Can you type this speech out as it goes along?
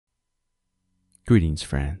Greetings,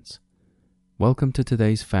 friends. Welcome to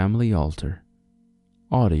today's Family Altar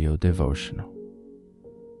audio devotional.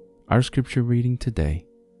 Our scripture reading today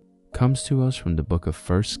comes to us from the book of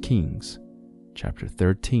 1 Kings, chapter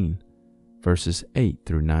 13, verses 8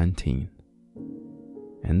 through 19.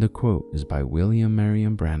 And the quote is by William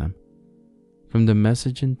Marion Branham from the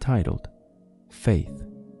message entitled Faith,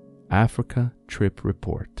 Africa Trip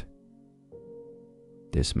Report.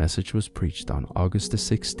 This message was preached on August the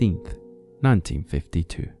 16th,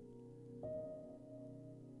 1952.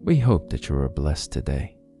 We hope that you are blessed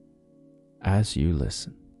today as you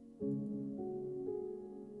listen.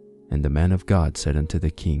 And the man of God said unto the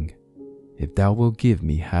king, If thou wilt give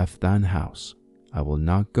me half thine house, I will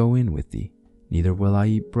not go in with thee, neither will I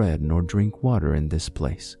eat bread nor drink water in this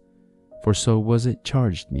place. For so was it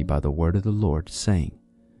charged me by the word of the Lord, saying,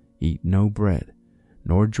 Eat no bread,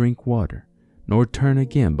 nor drink water, nor turn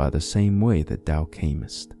again by the same way that thou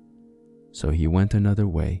camest. So he went another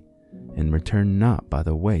way, and returned not by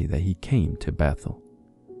the way that he came to Bethel.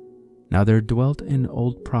 Now there dwelt an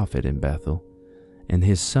old prophet in Bethel, and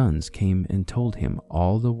his sons came and told him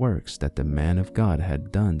all the works that the man of God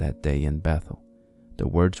had done that day in Bethel. The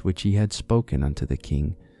words which he had spoken unto the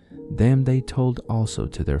king, them they told also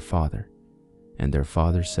to their father. And their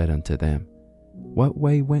father said unto them, What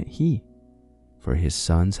way went he? For his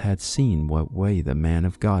sons had seen what way the man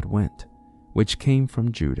of God went, which came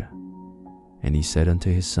from Judah. And he said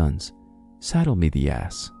unto his sons, Saddle me the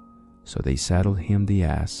ass. So they saddled him the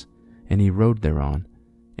ass, and he rode thereon,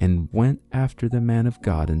 and went after the man of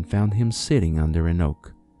God, and found him sitting under an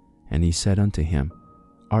oak. And he said unto him,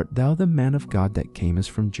 Art thou the man of God that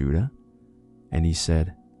camest from Judah? And he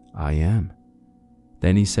said, I am.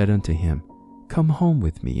 Then he said unto him, Come home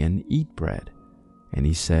with me, and eat bread. And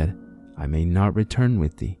he said, I may not return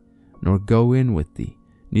with thee, nor go in with thee,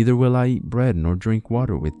 neither will I eat bread nor drink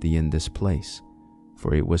water with thee in this place.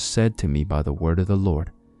 For it was said to me by the word of the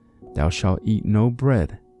Lord, Thou shalt eat no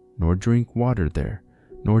bread, nor drink water there,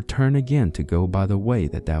 nor turn again to go by the way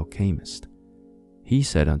that thou camest. He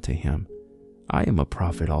said unto him, I am a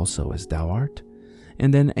prophet also as thou art.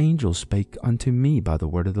 And an angel spake unto me by the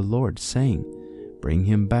word of the Lord, saying, Bring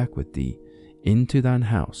him back with thee into thine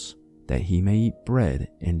house, that he may eat bread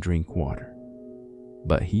and drink water.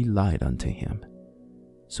 But he lied unto him.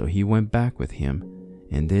 So he went back with him,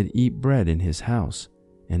 and did eat bread in his house,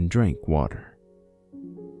 and drank water.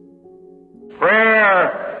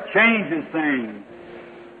 Prayer changes things.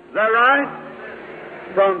 Is that right?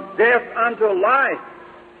 From death unto life.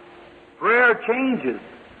 Prayer changes.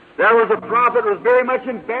 There was a prophet who was very much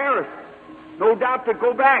embarrassed, no doubt, to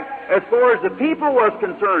go back as far as the people was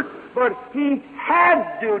concerned. But he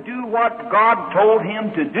had to do what God told him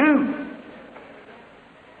to do.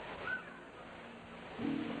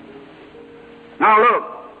 Now look,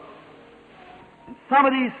 some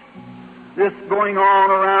of this going on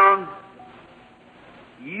around,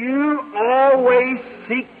 you always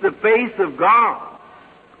seek the face of God.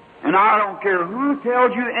 And I don't care who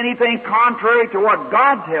tells you anything contrary to what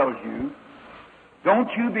God tells you,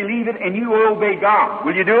 don't you believe it and you will obey God.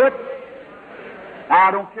 Will you do it? I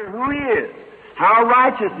don't care who he is, how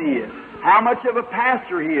righteous he is, how much of a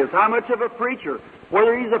pastor he is, how much of a preacher,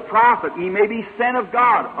 whether he's a prophet, he may be sent of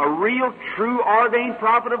God, a real, true, ordained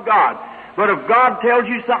prophet of God. But if God tells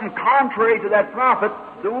you something contrary to that prophet,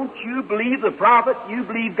 don't you believe the prophet, you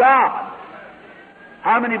believe God.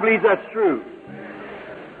 How many believe that's true?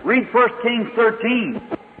 Read 1 Kings 13.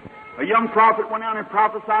 A young prophet went out and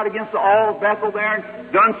prophesied against all of Bethel there and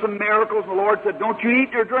done some miracles. The Lord said, Don't you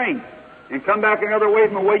eat or drink, and come back another way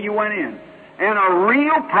from the way you went in. And a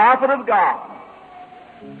real prophet of God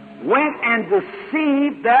went and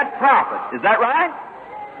deceived that prophet. Is that right?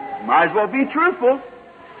 Might as well be truthful.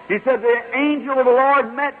 He said, The angel of the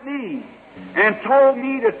Lord met me and told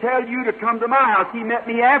me to tell you to come to my house. He met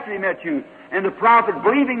me after he met you. And the prophet,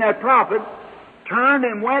 believing that prophet, turned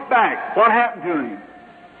and went back. What happened to him?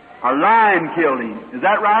 A lion killed him. Is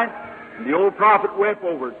that right? And the old prophet wept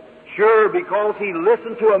over it. Sure, because he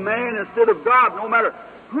listened to a man instead of God. No matter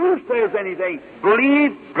who says anything,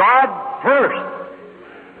 believe God first.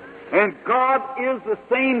 And God is the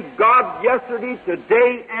same God yesterday,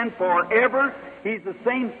 today, and forever. He's the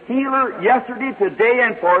same healer yesterday, today,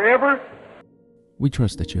 and forever. We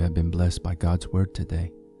trust that you have been blessed by God's Word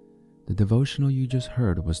today. The devotional you just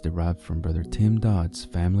heard was derived from Brother Tim Dodd's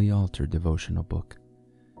Family Altar devotional book.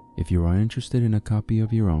 If you are interested in a copy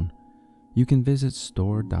of your own, you can visit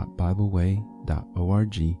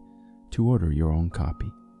store.bibleway.org to order your own copy.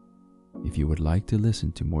 If you would like to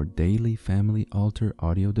listen to more daily Family Altar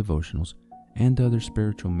audio devotionals and other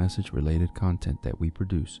spiritual message-related content that we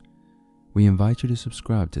produce, We invite you to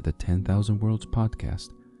subscribe to the 10,000 Worlds podcast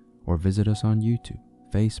or visit us on YouTube,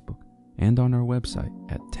 Facebook, and on our website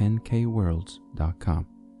at 10kworlds.com.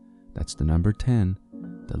 That's the number 10,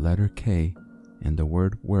 the letter K, and the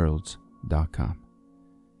word worlds.com.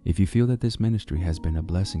 If you feel that this ministry has been a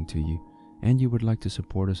blessing to you and you would like to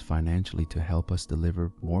support us financially to help us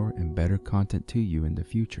deliver more and better content to you in the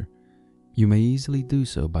future, you may easily do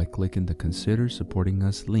so by clicking the Consider Supporting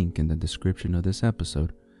Us link in the description of this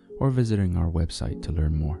episode or visiting our website to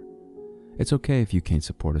learn more. It's okay if you can't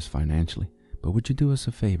support us financially, but would you do us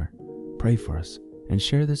a favor? Pray for us and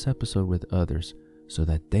share this episode with others so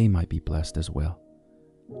that they might be blessed as well.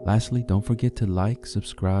 Lastly, don't forget to like,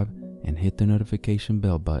 subscribe, and hit the notification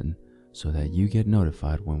bell button so that you get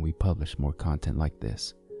notified when we publish more content like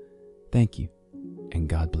this. Thank you, and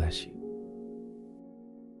God bless you.